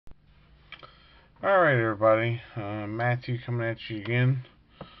Alright, everybody. Matthew coming at you again.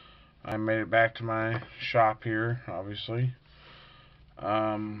 I made it back to my shop here, obviously.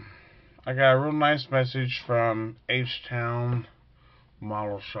 Um, I got a real nice message from H-Town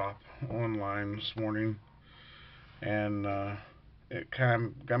Model Shop online this morning. And it kind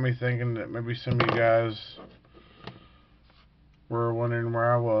of got me thinking that maybe some of you guys were wondering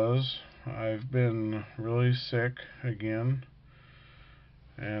where I was. I've been really sick again.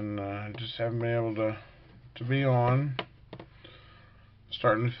 And just haven't been able to be on.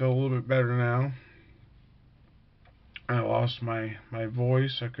 Starting to feel a little bit better now. I lost my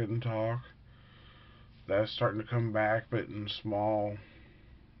voice. I couldn't talk. That's starting to come back, but in small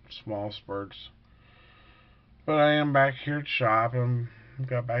spurts. But I am back here at shop.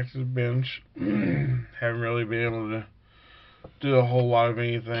 Got back to the bench. Haven't really been able to do a whole lot of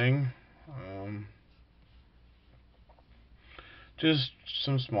anything. Just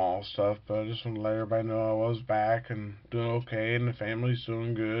some small stuff, but I just want to let everybody know I was back and doing okay, and the family's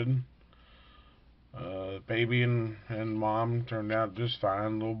doing good. Baby and mom turned out just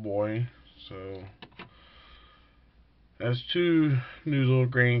fine, little boy. So, has two new little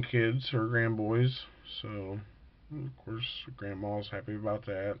grandkids or grandboys. So, of course, grandma's happy about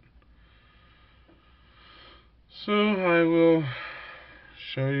that. So, I will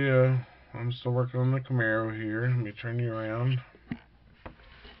show you. I'm still working on the Camaro here. Let me turn you around.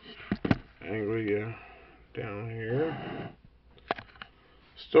 Angle you down here.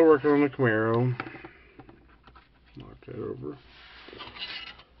 Still working on the Camaro. Knock that over.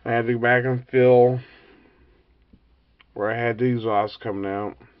 I had to go back and fill where I had the exhaust coming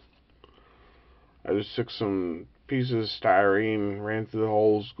out. I just took some pieces of styrene, ran through the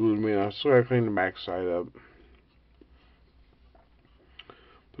holes, glued them in. I still gotta clean the back side up.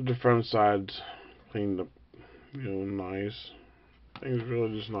 But the front side's cleaned up, nice. Things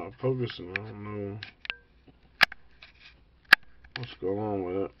really just not focusing. I don't know what's going on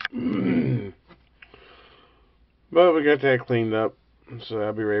with it. But we got that cleaned up, so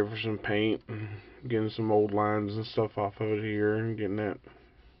I'll be ready for some paint, getting some old lines and stuff off of it here, and getting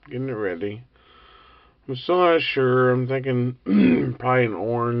it ready. I'm still not sure. I'm thinking probably an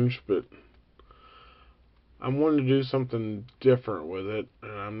orange, but I'm wanting to do something different with it,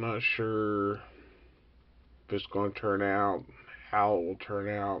 and I'm not sure if it's going to turn out, how it will turn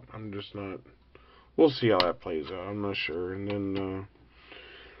out. I'm just not. We'll see how that plays out. I'm not sure. And then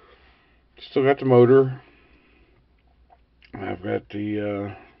still got the motor. I've got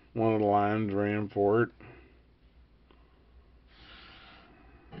the one of the lines ran for it.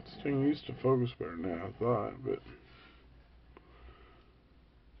 This thing used to focus better now, I thought, but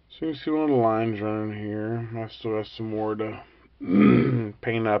so you can see one of the lines running here. I still got some more to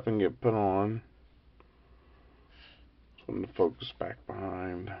paint up and get put on. Just want to focus back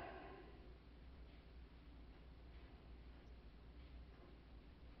behind.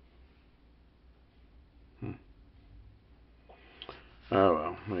 Oh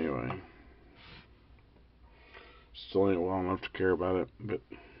well, anyway. Still ain't well enough to care about it, but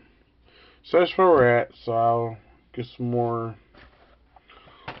so that's where we're at. So I'll get some more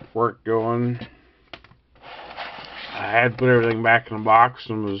work going. I had put everything back in the box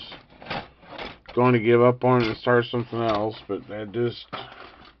and was going to give up on it and start something else, but that just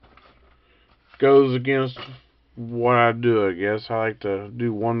goes against what I do, I guess. I like to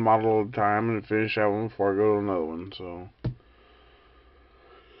do one model at a time and finish that one before I go to another one, so.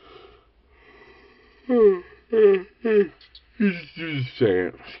 Just a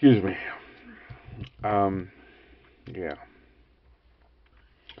second. Excuse me. Yeah.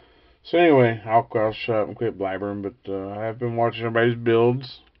 So anyway, I'll shut up and quit blabbering, but I have been watching everybody's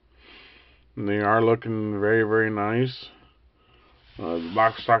builds, and they are looking very, very nice. The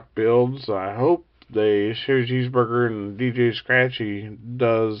box stock builds, I hope Sherry Cheeseburger and DJ Scratchy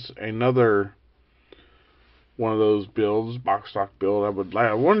does another one of those builds, box stock build.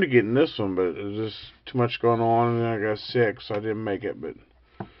 I wanted to get in this one, but there's just too much going on, and I got sick, so I didn't make it. But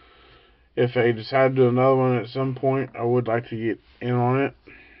if I decide to do another one at some point, I would like to get in on it,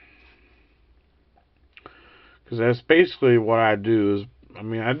 because that's basically what I do.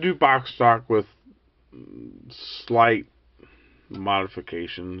 I do box stock with slight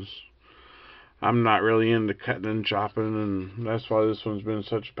modifications. I'm not really into cutting and chopping, and that's why this one's been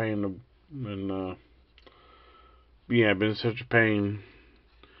such a pain been such a pain,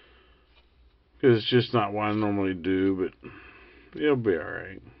 because it's just not what I normally do, but it'll be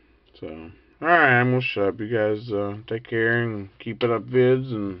alright. So, alright, I'm gonna shut up. You guys take care and keep it up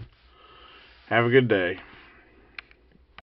vids, and have a good day.